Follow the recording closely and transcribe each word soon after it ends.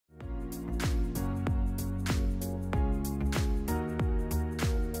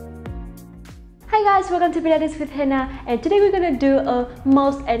Hi guys, welcome to Pilates with Hannah, and today we're gonna do a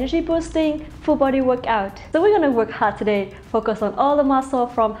most energy boosting full body workout. So we're gonna work hard today, focus on all the muscle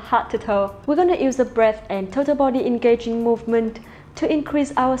from head to toe. We're gonna use the breath and total body engaging movement to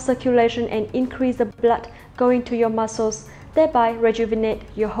increase our circulation and increase the blood going to your muscles, thereby rejuvenate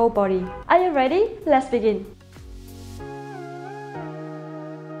your whole body. Are you ready? Let's begin.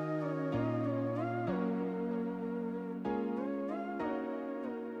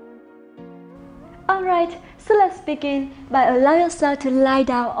 Alright, so let's begin by allow yourself to lie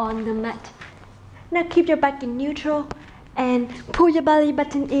down on the mat. Now keep your back in neutral and pull your belly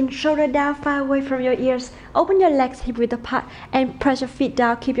button in, shoulder down far away from your ears. Open your legs hip width apart and press your feet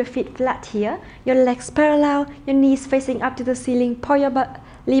down. Keep your feet flat here. Your legs parallel, your knees facing up to the ceiling. Pull your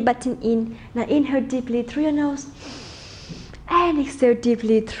belly button in. Now inhale deeply through your nose and exhale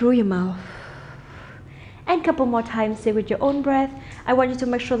deeply through your mouth. And a couple more times, say with your own breath. I want you to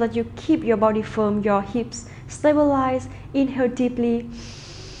make sure that you keep your body firm, your hips stabilized. Inhale deeply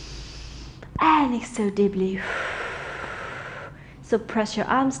and exhale deeply. So press your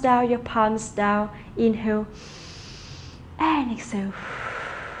arms down, your palms down. Inhale and exhale.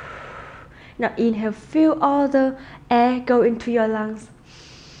 Now inhale, feel all the air go into your lungs.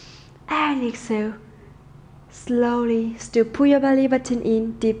 And exhale. Slowly, still pull your belly button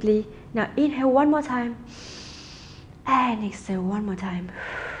in deeply. Now inhale one more time and exhale one more time.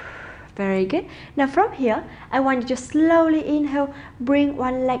 Very good. Now from here, I want you to slowly inhale, bring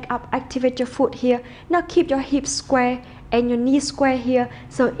one leg up, activate your foot here. Now keep your hips square and your knees square here.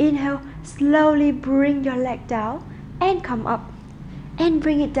 So inhale, slowly bring your leg down and come up and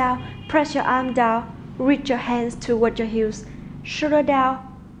bring it down. Press your arm down, reach your hands toward your heels, shoulder down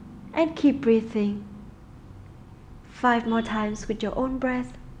and keep breathing. 5 more times with your own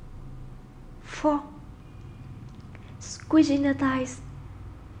breath. 4. Squeeze in the thighs.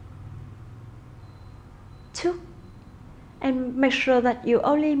 2. And make sure that you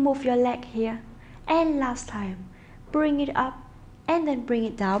only move your leg here. And last time, bring it up and then bring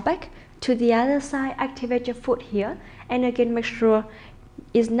it down back to the other side. Activate your foot here and again make sure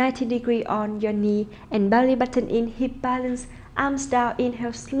it's 90 degrees on your knee and belly button in, hip balance, arms down.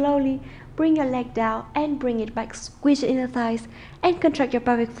 Inhale slowly, bring your leg down and bring it back. Squeeze in the thighs and contract your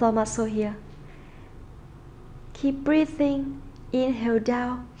pelvic floor muscle here. Keep breathing. Inhale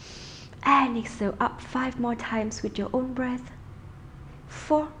down and exhale up 5 more times with your own breath.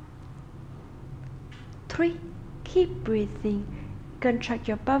 4. 3. Keep breathing. Contract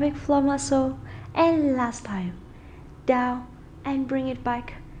your pelvic floor muscle. And last time, down and bring it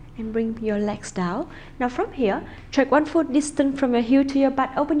back and bring your legs down. Now from here, track 1 foot distance from your heel to your butt.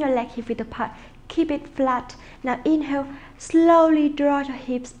 Open your leg hip width apart. Keep it flat. Now inhale, slowly draw your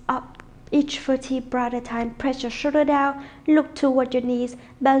hips up. Each vertebra at a time. Press your shoulder down, look toward your knees,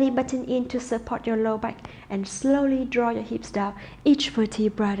 belly button in to support your low back, and slowly draw your hips down, each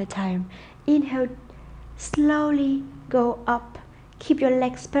vertebra at a time. Inhale, slowly go up. Keep your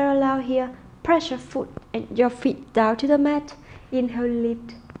legs parallel here. Press your foot and your feet down to the mat. Inhale,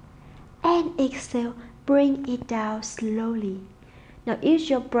 lift, and exhale, bring it down slowly. Now use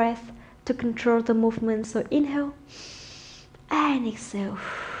your breath to control the movement. So inhale and exhale.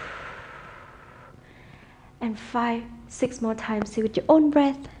 And 5, 6 more times with your own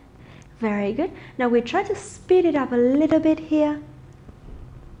breath. Very good. Now we try to speed it up a little bit here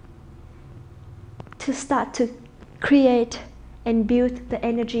to start to create and build the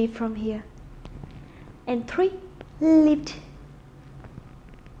energy from here. And 3, lift.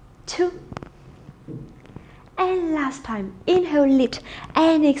 2, and last time, inhale, lift,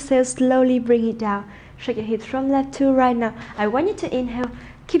 and exhale, slowly bring it down. Shake your hips from left to right. Now I want you to inhale.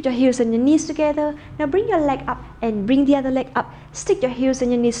 Keep your heels and your knees together. Now bring your leg up and bring the other leg up. Stick your heels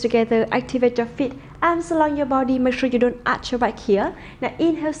and your knees together. Activate your feet, arms along your body. Make sure you don't arch your back here. Now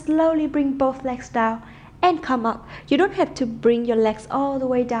inhale, slowly bring both legs down and come up. You don't have to bring your legs all the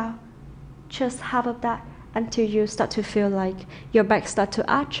way down. Just half of that until you start to feel like your back start to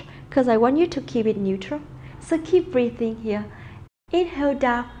arch, because I want you to keep it neutral. So keep breathing here. Inhale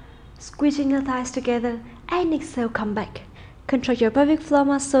down, squeezing the thighs together, and exhale, come back. Contract your pelvic floor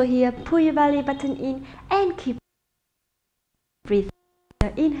muscle here, pull your belly button in and keep breathing.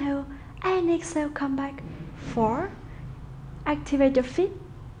 Inhale and exhale, come back. 4. Activate your feet.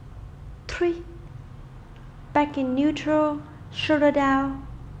 3. Back in neutral, shoulder down.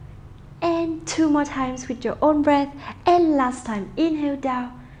 And 2 more times with your own breath. And last time, inhale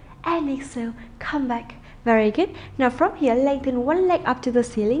down and exhale, come back. Very good. Now from here, lengthen one leg up to the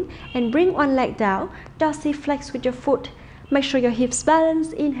ceiling and bring one leg down. Dorsiflex with your foot. Make sure your hips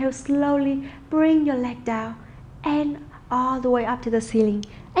balance. Inhale slowly, bring your leg down and all the way up to the ceiling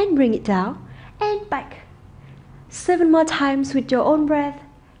and bring it down. and back. 7 more times with your own breath.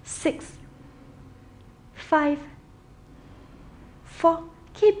 6, 5, 4,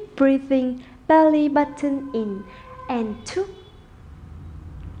 keep breathing, belly button in, and 2.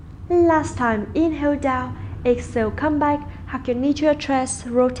 Last time, inhale down, exhale, come back, hug your knee to your chest,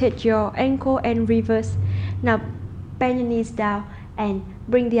 rotate your ankle and reverse. Now bend your knees down and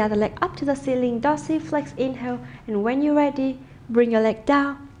bring the other leg up to the ceiling, dorsiflex, inhale, and when you're ready, bring your leg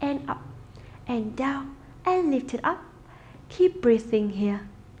down and up, and down, and lift it up. Keep breathing here.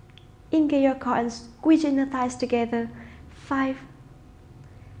 Engage your core and squeeze in the thighs together. 5,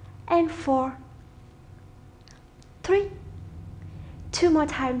 and 4, 3, 2 more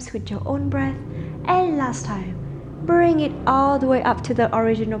times with your own breath, and last time, bring it all the way up to the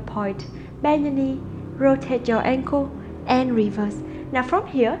original point. Bend your knee, rotate your ankle, and reverse. Now from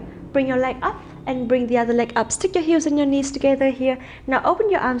here, bring your leg up and bring the other leg up. Stick your heels and your knees together here. Now open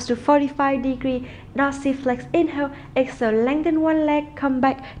your arms to 45-degree dorsiflex. Inhale, exhale, lengthen one leg, come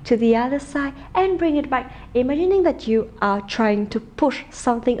back to the other side and bring it back. Imagining that you are trying to push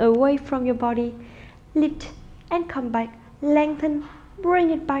something away from your body. Lift and come back, lengthen, bring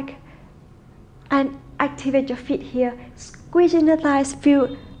it back, and activate your feet here. Squeeze in the thighs,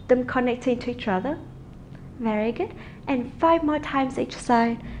 feel them connecting to each other. Very good. And 5 more times each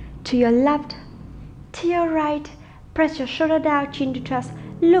side. To your left, to your right. Press your shoulder down, chin to chest.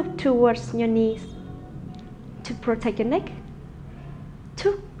 Look towards your knees to protect your neck.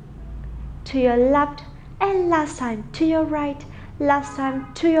 2, to your left, and last time to your right. Last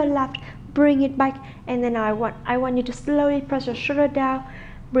time to your left. Bring it back, and then I want you to slowly press your shoulder down.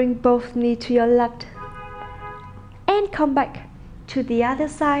 Bring both knees to your left, and come back to the other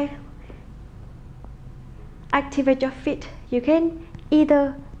side. Activate your feet. You can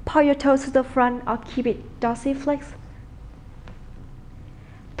either point your toes to the front or keep it dorsiflex.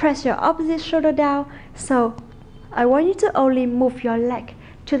 Press your opposite shoulder down. So I want you to only move your leg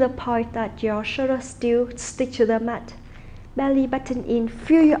to the point that your shoulders still stick to the mat. Belly button in,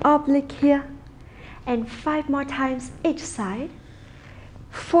 feel your oblique here. And 5 more times each side.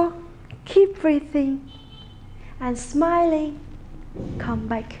 4, keep breathing and smiling. Come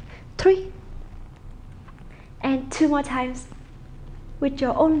back. 3, and 2 more times. With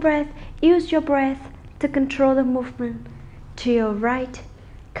your own breath, use your breath to control the movement. To your right,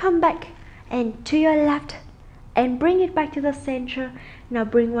 come back, and to your left, and bring it back to the center. Now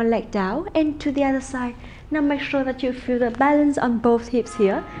bring one leg down and to the other side. Now make sure that you feel the balance on both hips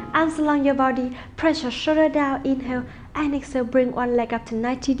here. Arms along your body, press your shoulder down, inhale, and exhale, bring one leg up to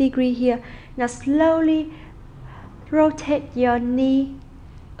 90 degrees here. Now slowly rotate your knee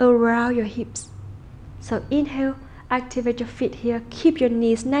around your hips. So inhale, activate your feet here, keep your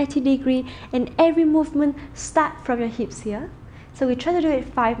knees 90 degrees, and every movement start from your hips here. So we try to do it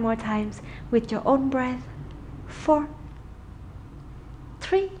 5 more times with your own breath. 4,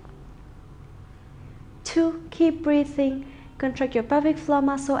 3, 2, keep breathing, contract your pelvic floor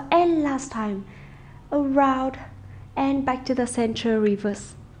muscle, and last time, around and back to the center,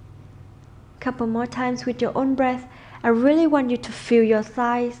 reverse. Couple more times with your own breath. I really want you to feel your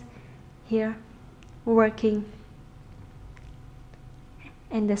thighs here working,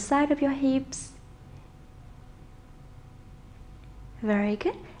 and the side of your hips. Very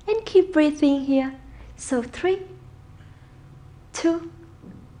good. And keep breathing here. So 3, 2,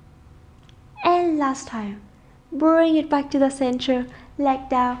 and last time. Bring it back to the center, leg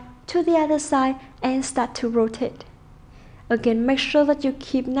down to the other side, and start to rotate. Again, make sure that you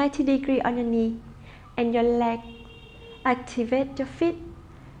keep 90 degrees on your knee and your leg. Activate your feet,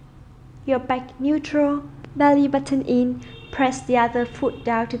 your back neutral, belly button in, press the other foot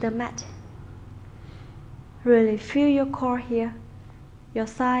down to the mat. Really feel your core here, your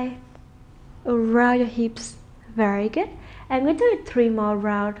thigh, around your hips. Very good. I'm going to do it 3 more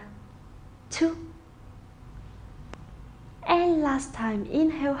rounds. 2, and last time.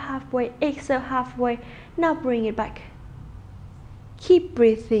 Inhale halfway, exhale halfway. Now bring it back. Keep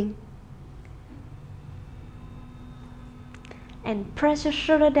breathing. And press your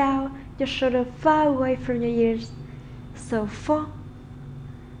shoulder down, your shoulder far away from your ears. So 4,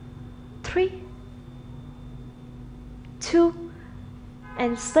 3, 2,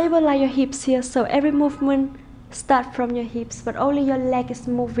 and stabilize your hips here. So every movement start from your hips, but only your leg is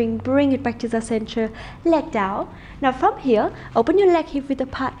moving. Bring it back to the center, leg down. Now from here, open your leg hip width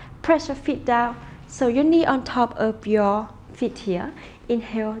apart, press your feet down. So your knee on top of your feet here.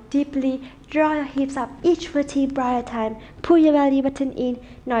 Inhale deeply, draw your hips up each vertebra at a time. Pull your belly button in.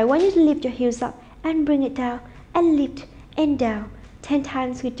 Now I want you to lift your heels up and bring it down, and lift and down 10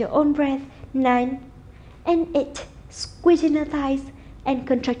 times with your own breath. 9 and 8. Squeeze in the thighs. and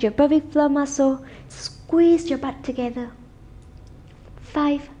contract your pelvic floor muscle. Squeeze your butt together.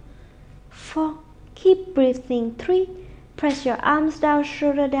 5, 4, keep breathing. 3, press your arms down,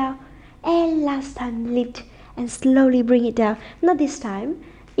 shoulder down, and last time lift and slowly bring it down. Not this time,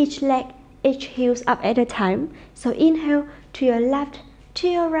 each leg, each heels up at a time. So inhale to your left, to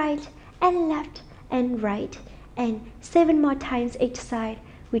your right, and left and right, and 7 more times each side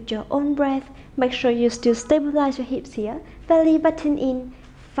with your own breath. Make sure you still stabilize your hips here. Belly button in.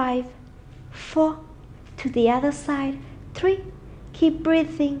 5, 4, to the other side. 3, keep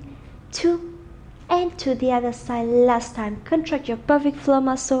breathing. 2, and to the other side. Last time, contract your pelvic floor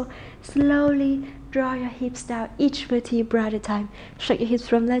muscle. Slowly draw your hips down, each vertebra at a time. Shake your hips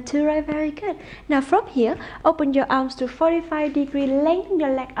from left to right. Very good. Now from here, open your arms to 45 degrees. Lengthen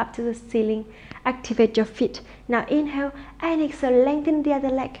your leg up to the ceiling. Activate your feet. Now inhale and exhale. Lengthen the other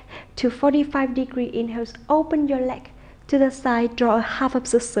leg to 45 degrees. Inhale, open your leg to the side. Draw a half of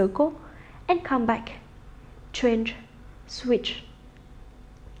the circle and come back. Change, switch,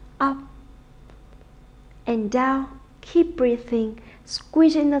 up and down. Keep breathing.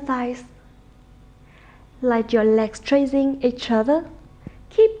 Squeeze in the thighs. Let your legs tracing each other.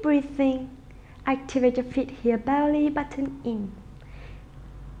 Keep breathing. Activate your feet here. Belly button in.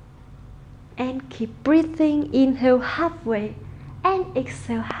 And keep breathing. Inhale halfway and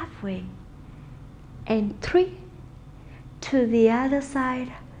exhale halfway. And 3, to the other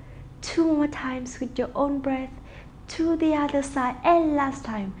side. 2 more times with your own breath. To the other side, and last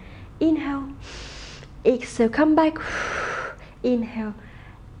time. Inhale, exhale, come back. Inhale,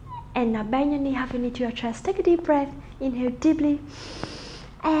 and now bend your knee, half your knee to your chest. Take a deep breath. Inhale deeply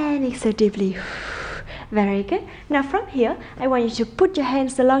and exhale deeply. Very good. Now from here, I want you to put your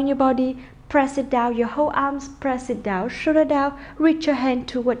hands along your body. Press it down, your whole arms, press it down, shoulder down, reach your hand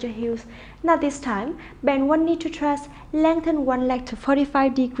toward your heels. Now this time, bend one knee to chest, lengthen one leg to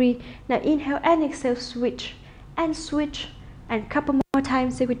 45 degrees. Now inhale and exhale, switch, and couple more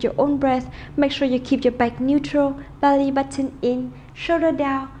times with your own breath. Make sure you keep your back neutral, belly button in, shoulder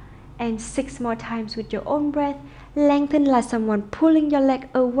down, and 6 more times with your own breath. Lengthen like someone pulling your leg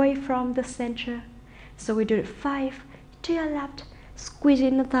away from the center. So we do it 5, to your left, squeeze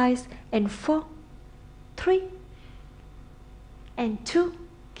in the thighs, and 4, 3, and 2.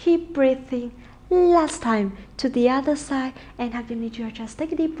 Keep breathing. Last time, to the other side, and hug your knee to your chest.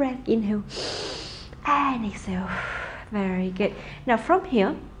 Take a deep breath. Inhale and exhale. Very good. Now from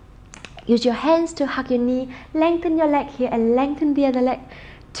here, use your hands to hug your knee, lengthen your leg here, and lengthen the other leg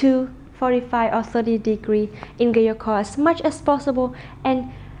to 45 or 30 degrees. Engage your core as much as possible,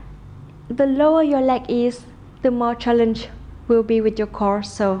 and the lower your leg is, the more challenge will be with your core.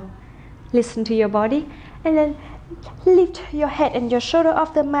 So listen to your body, and then lift your head and your shoulder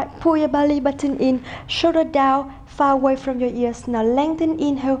off the mat. Pull your belly button in, shoulder down, far away from your ears. Now lengthen,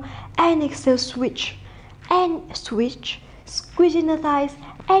 inhale, and exhale, switch, and switch. Squeeze in the thighs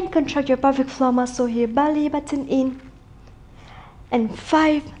and contract your pelvic floor muscle here. Belly button in. And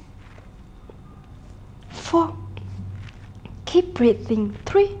 5, 4, keep breathing.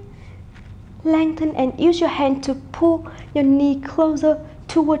 3, lengthen and use your hand to pull your knee closer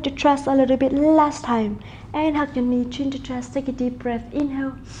toward your chest a little bit. Last time, and hug your knee, chin to chest. Take a deep breath.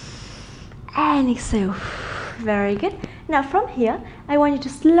 Inhale and exhale. Very good. Now from here, I want you to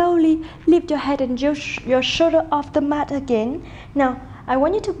slowly lift your head and your shoulder off the mat again. Now I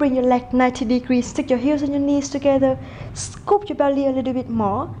want you to bring your leg 90 degrees. Stick your heels and your knees together. Scoop your belly a little bit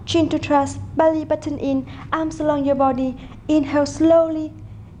more. Chin to chest, belly button in, arms along your body. Inhale slowly,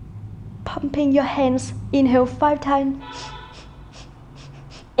 pumping your hands. Inhale 5 times.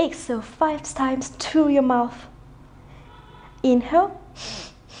 Exhale 5 times through your mouth. Inhale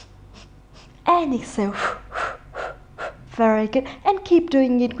and exhale. Very good. And keep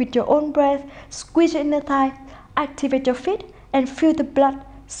doing it with your own breath. Squeeze in the thigh. Activate your feet and feel the blood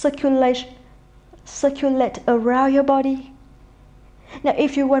circulate around your body. Now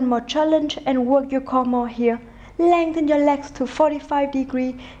if you want more challenge and work your core more here, lengthen your legs to 45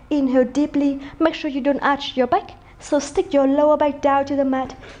 degrees. Inhale deeply. Make sure you don't arch your back. So stick your lower back down to the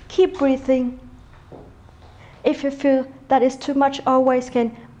mat. Keep breathing. If you feel that is too much, always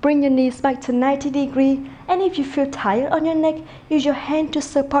can bring your knees back to 90 degrees. And if you feel tired on your neck, use your hand to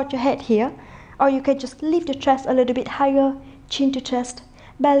support your head here. Or you can just lift your chest a little bit higher, chin to chest,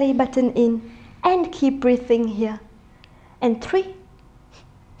 belly button in, and keep breathing here. And 3.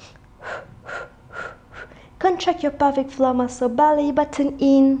 Contract your pelvic floor muscle, belly button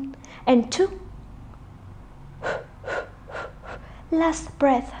in. And 2. Last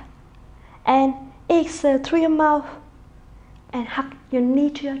breath. And exhale through your mouth. And hug your knee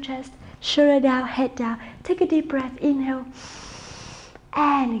to your chest, shoulder down, head down. Take a deep breath. Inhale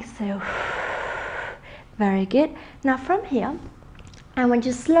and exhale. Very good. Now from here, I want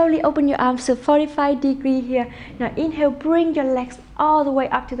you to slowly open your arms to 45 degrees here. Now inhale, bring your legs all the way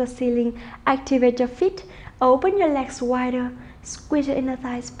up to the ceiling. Activate your feet. Open your legs wider. Squeeze your inner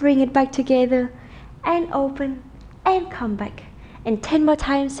thighs. Bring it back together. And open. And come back. And 10 more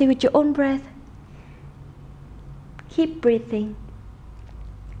times. Say with your own breath. Keep breathing.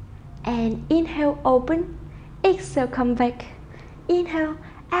 And inhale, open. Exhale, come back. Inhale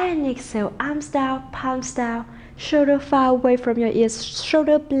and exhale. Arms down, palms down. Shoulder far away from your ears.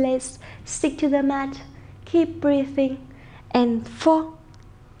 Shoulder blades stick to the mat. Keep breathing. And 4,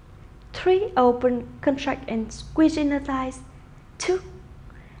 3, open, contract and squeeze in the thighs. 2,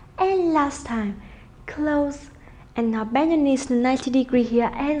 and last time, close. And now bend your knees to 90 degrees here.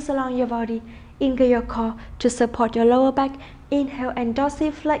 Hands along your body. Engage your core to support your lower back. Inhale and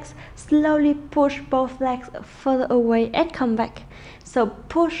dorsiflex. Slowly push both legs further away and come back. So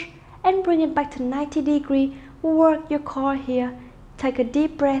push and bring it back to 90 degrees. Work your core here. Take a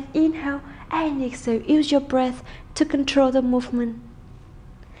deep breath. Inhale and exhale. Use your breath to control the movement.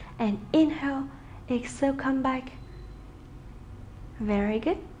 And inhale, exhale, come back. Very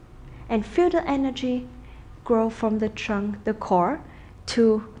good. And feel the energy grow from the trunk, the core,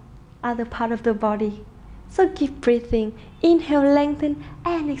 to other part of the body. So keep breathing. Inhale, lengthen,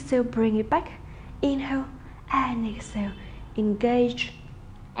 and exhale, bring it back. Inhale and exhale. Engage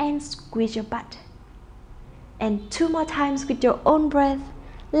and squeeze your butt. And 2 more times with your own breath.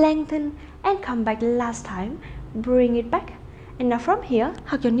 Lengthen and come back. Last time, bring it back. And now from here,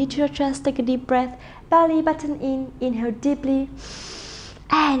 hug your knee to your chest. Take a deep breath. Belly button in. Inhale deeply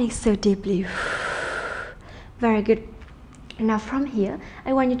and exhale deeply. Very good. Now from here,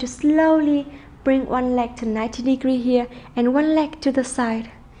 I want you to slowly bring one leg to 90 degrees here and one leg to the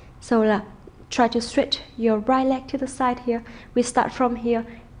side. So try to stretch your right leg to the side here. We start from here.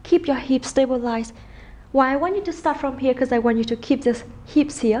 Keep your hips stabilized. Why I want you to start from here? Because I want you to keep the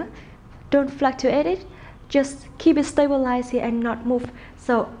hips here. Don't fluctuate it. Just keep it stabilized here and not move.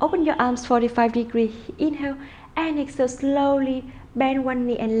 So open your arms 45 degrees. Inhale and exhale slowly. Bend one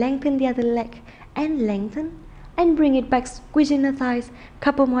knee and lengthen the other leg. And lengthen. And bring it back, squeezing the thighs.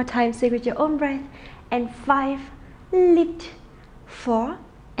 Couple more times, say with your own breath. And 5, lift. 4,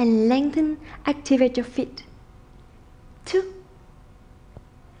 and lengthen. Activate your feet. 2,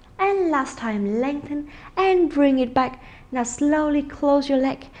 and last time, lengthen and bring it back. Now slowly close your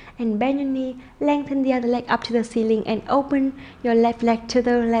leg and bend your knee. Lengthen the other leg up to the ceiling and open your left leg to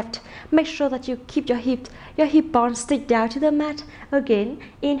the left. Make sure that you keep your hip bones stick down to the mat. Again,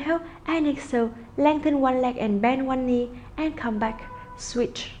 inhale and exhale. Lengthen one leg and bend one knee and come back.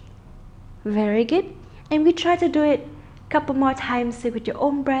 Switch. Very good. And we try to do it a couple more times with your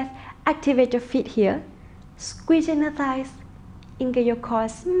own breath. Activate your feet here. Squeeze in the thighs. Engage your core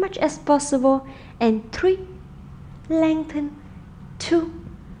as much as possible. And 3, lengthen. 2,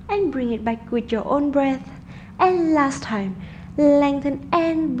 and bring it back with your own breath. And last time, lengthen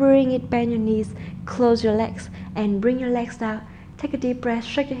and bring it. Bend your knees. Close your legs and bring your legs down. Take a deep breath.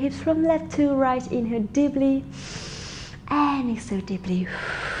 Shake your hips from left to right. Inhale deeply and exhale deeply.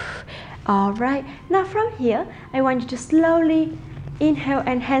 Alright, now from here, I want you to slowly inhale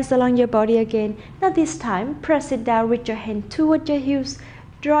and hands along your body again. Now this time, press it down with your hand toward your heels.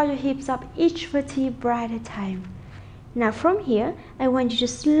 Draw your hips up each vertebra at a time. Now from here, I want you to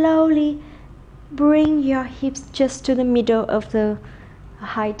slowly bring your hips just to the middle of the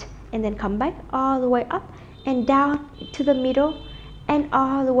height. And then come back all the way up and down to the middle. And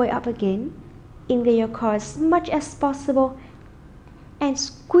all the way up again. Engage your core as much as possible. And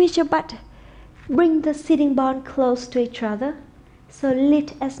squeeze your butt. Bring the sitting bone close to each other. So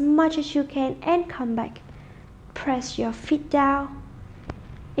lift as much as you can and come back. Press your feet down.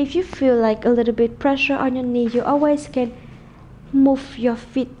 If you feel like a little bit pressure on your knee, you always can move your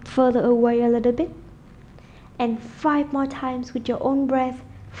feet further away a little bit. And 5 more times with your own breath.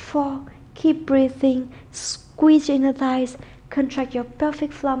 4, keep breathing. Squeeze your inner thighs. Contract your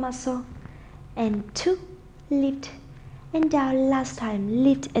pelvic floor muscle. And 2, lift and down. Last time,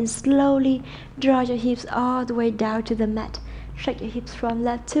 lift and slowly draw your hips all the way down to the mat. Shake your hips from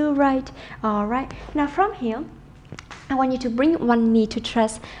left to right. Alright, now from here, I want you to bring one knee to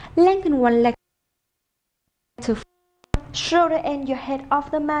chest. Lengthen one leg to shoulder and your head off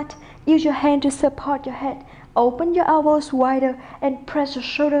the mat. Use your hand to support your head. Open your elbows wider and press your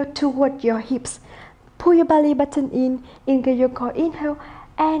shoulder toward your hips. Pull your belly button in, engage your core. Inhale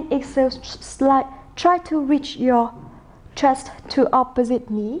and exhale. Slide. Try to reach your chest to opposite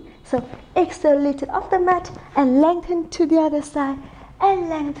knee. So exhale, lift it off the mat and lengthen to the other side and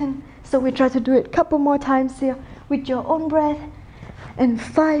lengthen. So we try to do it a couple more times here with your own breath. and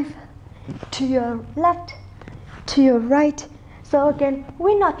 5 to your left, to your right. So again,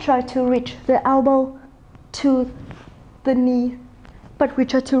 we not try to reach the elbow to the knee, but we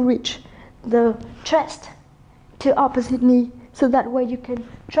try to reach the chest to opposite knee. So that way you can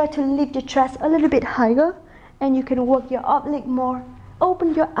try to lift your chest a little bit higher, and you can work your oblique more.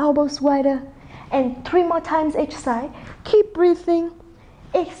 Open your elbows wider, and 3 more times each side. Keep breathing.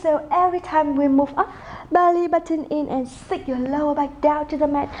 Exhale every time we move up. Belly button in and sink your lower back down to the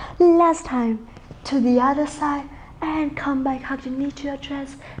mat. Last time to the other side, and come back, hug your knee to your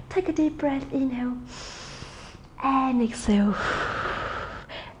chest. Take a deep breath, inhale and exhale.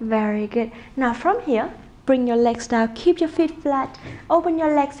 Very good. Now from here, bring your legs down, keep your feet flat, open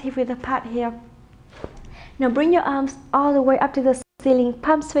your legs hip width apart here. Now bring your arms all the way up to the ceiling,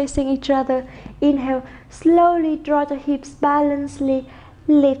 palms facing each other. Inhale, slowly draw the hips balancedly,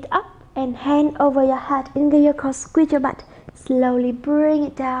 lift up and hand over your head, engage your core, squeeze your butt. Slowly bring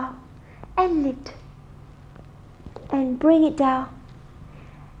it down and lift and bring it down.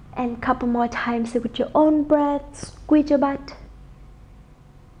 And couple more times with your own breath, squeeze your butt.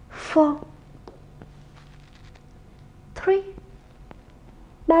 4, 3,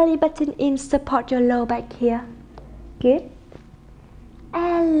 belly button in, support your low back here. Good.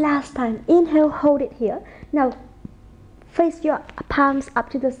 And last time, inhale, hold it here. Now face your palms up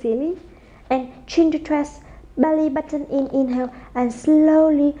to the ceiling and chin to chest, belly button in, inhale, and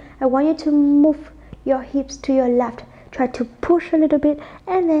slowly I want you to move your hips to your left. Try to push a little bit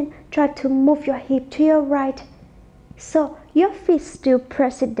and then try to move your hip to your right. So your feet still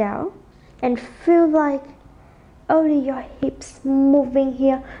press it down and feel like only your hips moving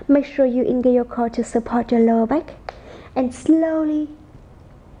here. Make sure you engage your core to support your lower back, and slowly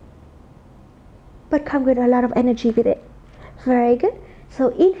but come with a lot of energy with it. Very good. So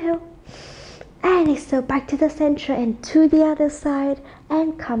inhale and exhale back to the center and to the other side,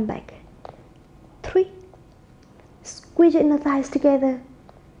 and come back. 3, squeeze your inner thighs together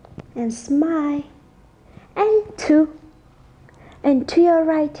and smile, and 2, and to your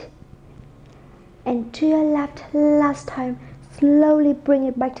right and to your left. Last time, slowly bring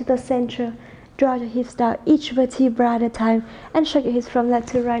it back to the center. Draw your hips down each vertebra at a time and shake your hips from left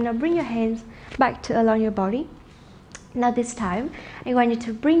to right. Now bring your hands back to along your body. Now this time, I want you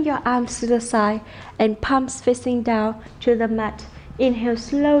to bring your arms to the side and palms facing down to the mat. Inhale,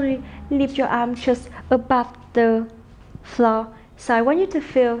 slowly lift your arms just above the floor. So I want you to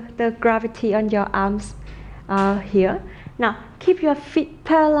feel the gravity on your arms here. Now keep your feet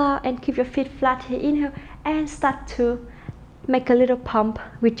parallel and keep your feet flat here. Inhale and start to make a little pump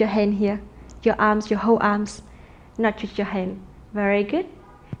with your hand here. Your arms, your whole arms, not just your hand. Very good.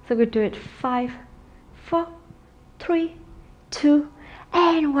 So we do it 5, 4, 3, 2,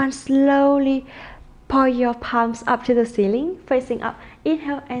 and 1. Slowly pour your palms up to the ceiling, facing up.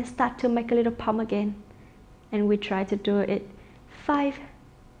 Inhale and start to make a little pump again. And we try to do it 5,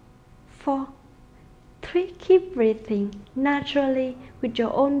 4, 3. Keep breathing naturally with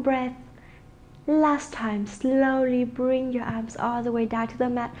your own breath. Last time, slowly bring your arms all the way down to the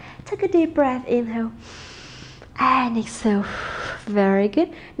mat. Take a deep breath, inhale and exhale. Very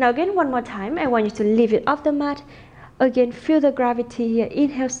good. Now again, one more time, I want you to lift it off the mat. Again, feel the gravity here.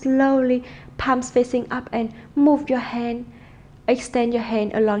 Inhale slowly, palms facing up, and move your hand, extend your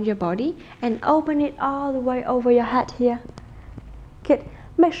hand along your body and open it all the way over your head here. Good.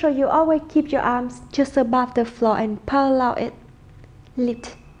 Make sure you always keep your arms just above the floor and parallel it.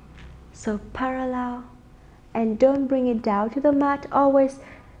 Lift. So parallel, and don't bring it down to the mat. Always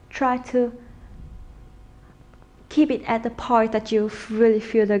try to keep it at the point that you really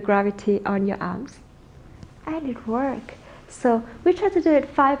feel the gravity on your arms. And it works. So we try to do it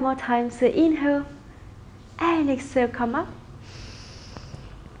 5 more times. So inhale and exhale, come up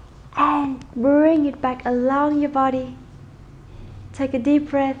and bring it back along your body. Take a deep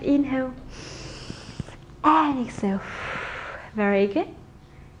breath, inhale and exhale. Very good.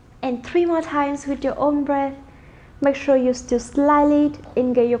 And 3 more times with your own breath. Make sure you still slightly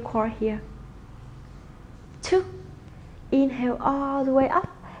engage your core here. 2, inhale all the way up.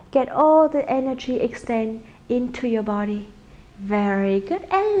 Get all the energy extend into your body. Very good.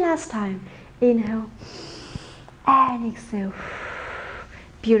 And last time, inhale and exhale.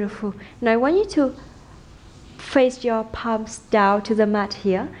 Beautiful. Now I want you to face your palms down to the mat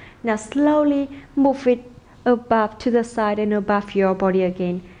here. Now slowly move it above to the side and above your body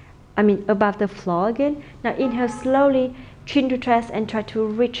again. Above the floor again. Now inhale slowly, chin to chest, and try to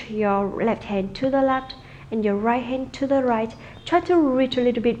reach your left hand to the left and your right hand to the right. Try to reach a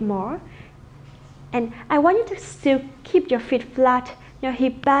little bit more. And I want you to still keep your feet flat, your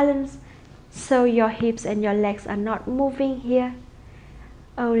hip balanced, so your hips and your legs are not moving here.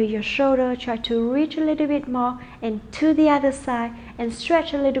 over your shoulder. Try to reach a little bit more, and to the other side, and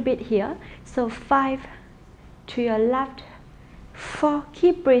stretch a little bit here. So 5 to your left, 4,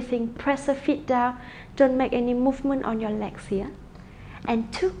 keep breathing, press the feet down, don't make any movement on your legs here,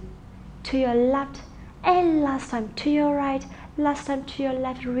 and 2 to your left, and last time to your right, last time to your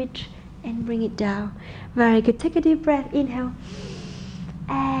left, reach and bring it down. Very good. Take a deep breath, inhale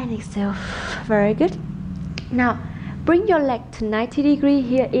and exhale. Very good. Now bring your leg to 90 degrees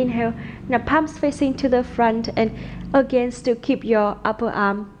here, inhale. Now palms facing to the front, and again still keep your upper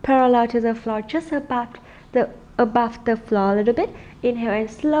arm parallel to the floor, just above the floor a little bit. Inhale and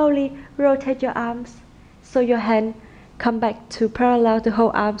slowly rotate your arms so your hand come back to parallel, to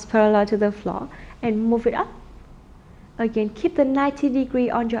hold arms parallel to the floor, and move it up. Again, keep the 90 degree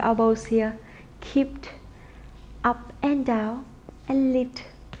on your elbows here. Keep up and down, and lift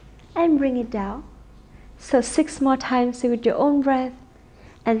and bring it down. So 6 more times with your own breath,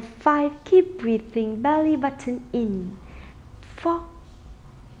 and 5, keep breathing, belly button in. 4,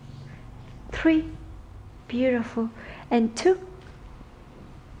 3, beautiful, and 2,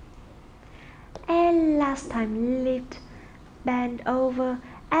 and last time, lift, bend over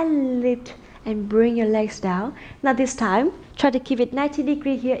and lift, and bring your legs down. Now this time, try to keep it 90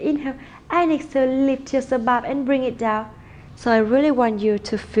 degrees here, inhale and exhale, lift just above and bring it down. So I really want you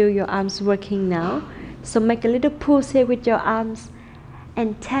to feel your arms working now. So make a little pulse here with your arms,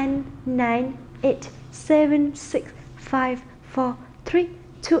 and 10, 9, 8, 7, 6, 5, 4, 3,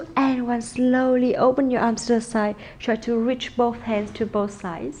 2, and 1. Slowly open your arms to the side. Try to reach both hands to both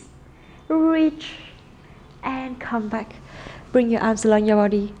sides. Reach and come back. Bring your arms along your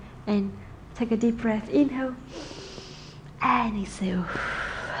body and take a deep breath. Inhale and exhale.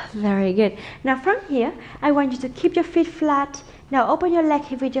 Very good. Now from here, I want you to keep your feet flat. Now open your leg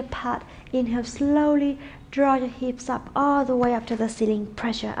with your pad. Inhale slowly, draw your hips up all the way up to the ceiling.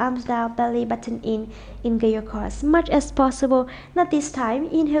 Press your arms down, belly button in. Engage your core as much as possible. Now this time,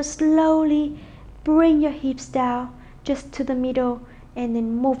 inhale slowly, bring your hips down just to the middle, and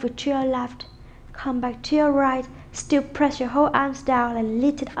then move it to your left. Come back to your right. Still press your whole arms down and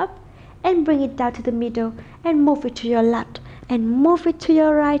lift it up, and bring it down to the middle, and move it to your left, and move it to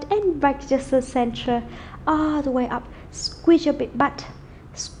your right, and back just to the center, all the way up. Squeeze your big butt,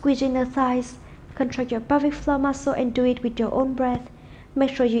 squeeze in the thighs, contract your pelvic floor muscle, and do it with your own breath.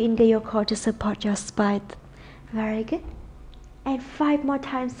 Make sure you engage your core to support your spine. Very good. And 5 more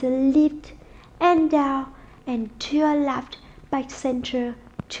times to lift and down, and to your left, back to center,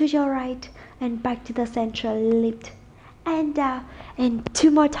 to your right, and back to the center, lift and down, and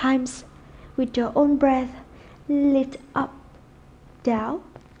 2 more times with your own breath. Lift up, down,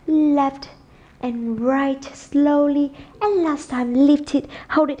 left and right, slowly, and last time, lift it,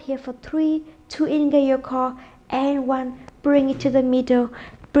 hold it here for 3, 2, engage your core, and 1, bring it to the middle,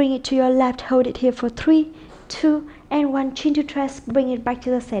 bring it to your left, hold it here for 3, 2, and 1, chin to chest, bring it back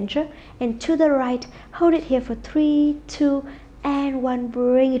to the center, and to the right, hold it here for 3, 2, and 1,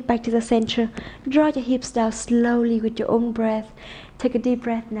 bring it back to the center. Draw your hips down slowly with your own breath. Take a deep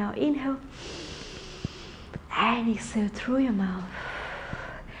breath now. Inhale and exhale through your mouth.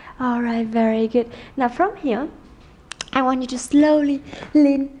 Alright, very good. Now from here, I want you to slowly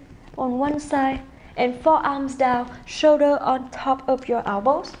lean on one side and forearms down, shoulder on top of your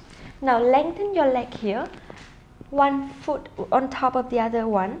elbows. Now lengthen your leg here, one foot on top of the other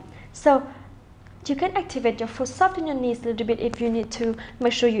one. So you can activate your foot, soften your knees a little bit if you need to.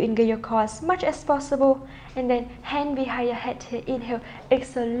 Make sure you engage your core as much as possible. And then hand behind your head here. Inhale,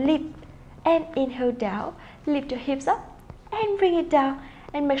 exhale, lift and inhale down. Lift your hips up and bring it down.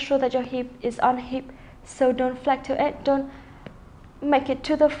 And make sure that your hip is on hip. So don't flex to it. Don't make it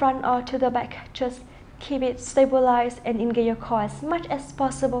to the front or to the back. Just keep it stabilized and engage your core as much as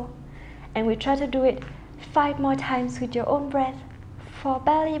possible. And we try to do it 5 more times with your own breath. 4,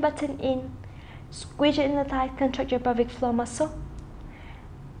 belly button in. Squeeze it in the thighs, contract your pelvic floor muscle.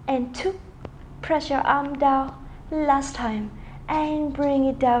 And 2, press your arm down. Last time, and bring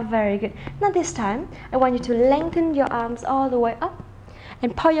it down. Very good. Now this time, I want you to lengthen your arms all the way up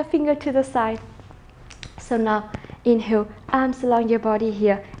and point your finger to the side. So now, inhale, arms along your body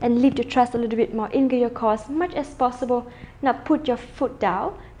here, and lift your chest a little bit more. Engage your core as much as possible. Now put your foot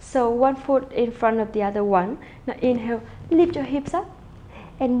down. So one foot in front of the other one. Now inhale, lift your hips up,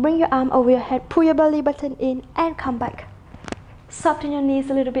 and bring your arm over your head. Pull your belly button in and come back. Soften your knees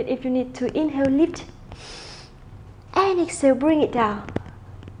a little bit if you need to. Inhale, lift. And exhale, bring it down.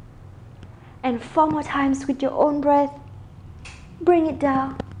 And 4 more times with your own breath. Bring it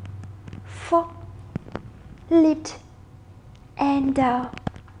down. 4. Lift. And down.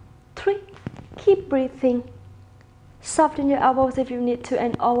 3. Keep breathing. Soften your elbows if you need to,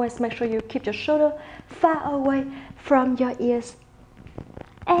 and always make sure you keep your shoulder far away from your ears.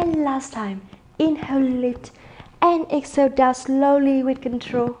 And last time, inhale, lift, and exhale down slowly with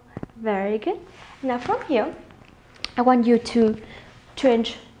control. Very good. Now from here, I want you to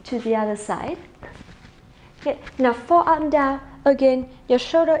change to the other side. Okay. Now forearm down. Again, your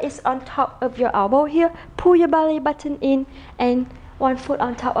shoulder is on top of your elbow here. Pull your belly button in and one foot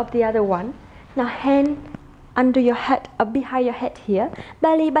on top of the other one. Now hand under your head or behind your head here.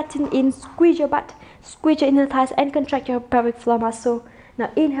 Belly button in, squeeze your butt, squeeze your inner thighs and contract your pelvic floor muscle.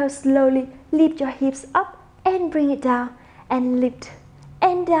 Now inhale slowly, lift your hips up and bring it down and lift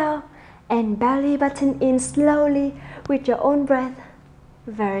and down and belly button in slowly with your own breath.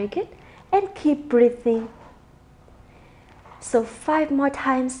 Very good. And keep breathing. So 5 more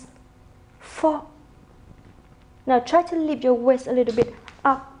times. 4. Now try to lift your waist a little bit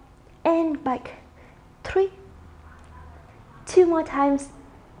up and back. 3. 2 more times.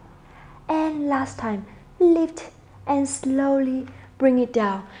 And last time. Lift and slowly bring it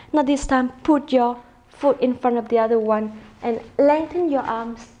down. Now this time put your foot in front of the other one and lengthen your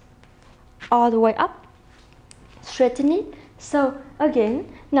arms all the way up. Straighten it. So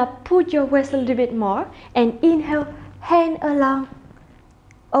again, now put your waist a little bit more and inhale, hand along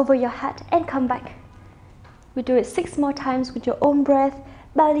over your head and come back. We do it 6 more times with your own breath.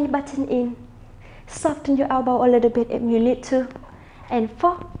 Belly button in. Soften your elbow a little bit if you need to. And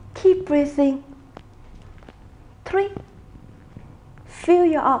 4. Keep breathing. 3. Feel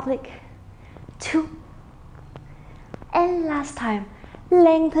your oblique. 2. And last time.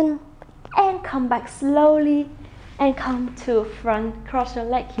 Lengthen and come back slowly and come to front. Cross your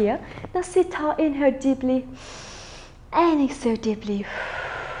leg here. Now sit tall. Inhale deeply and exhale deeply.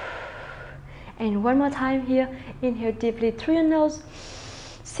 And one more time here. Inhale deeply through your nose.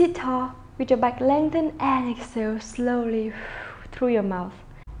 Sit tall with your back lengthened and exhale slowly through your mouth.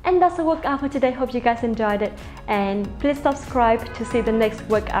 And that's the workout for today. Hope you guys enjoyed it. And please subscribe to see the next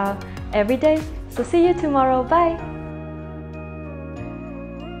workout every day. So see you tomorrow. Bye.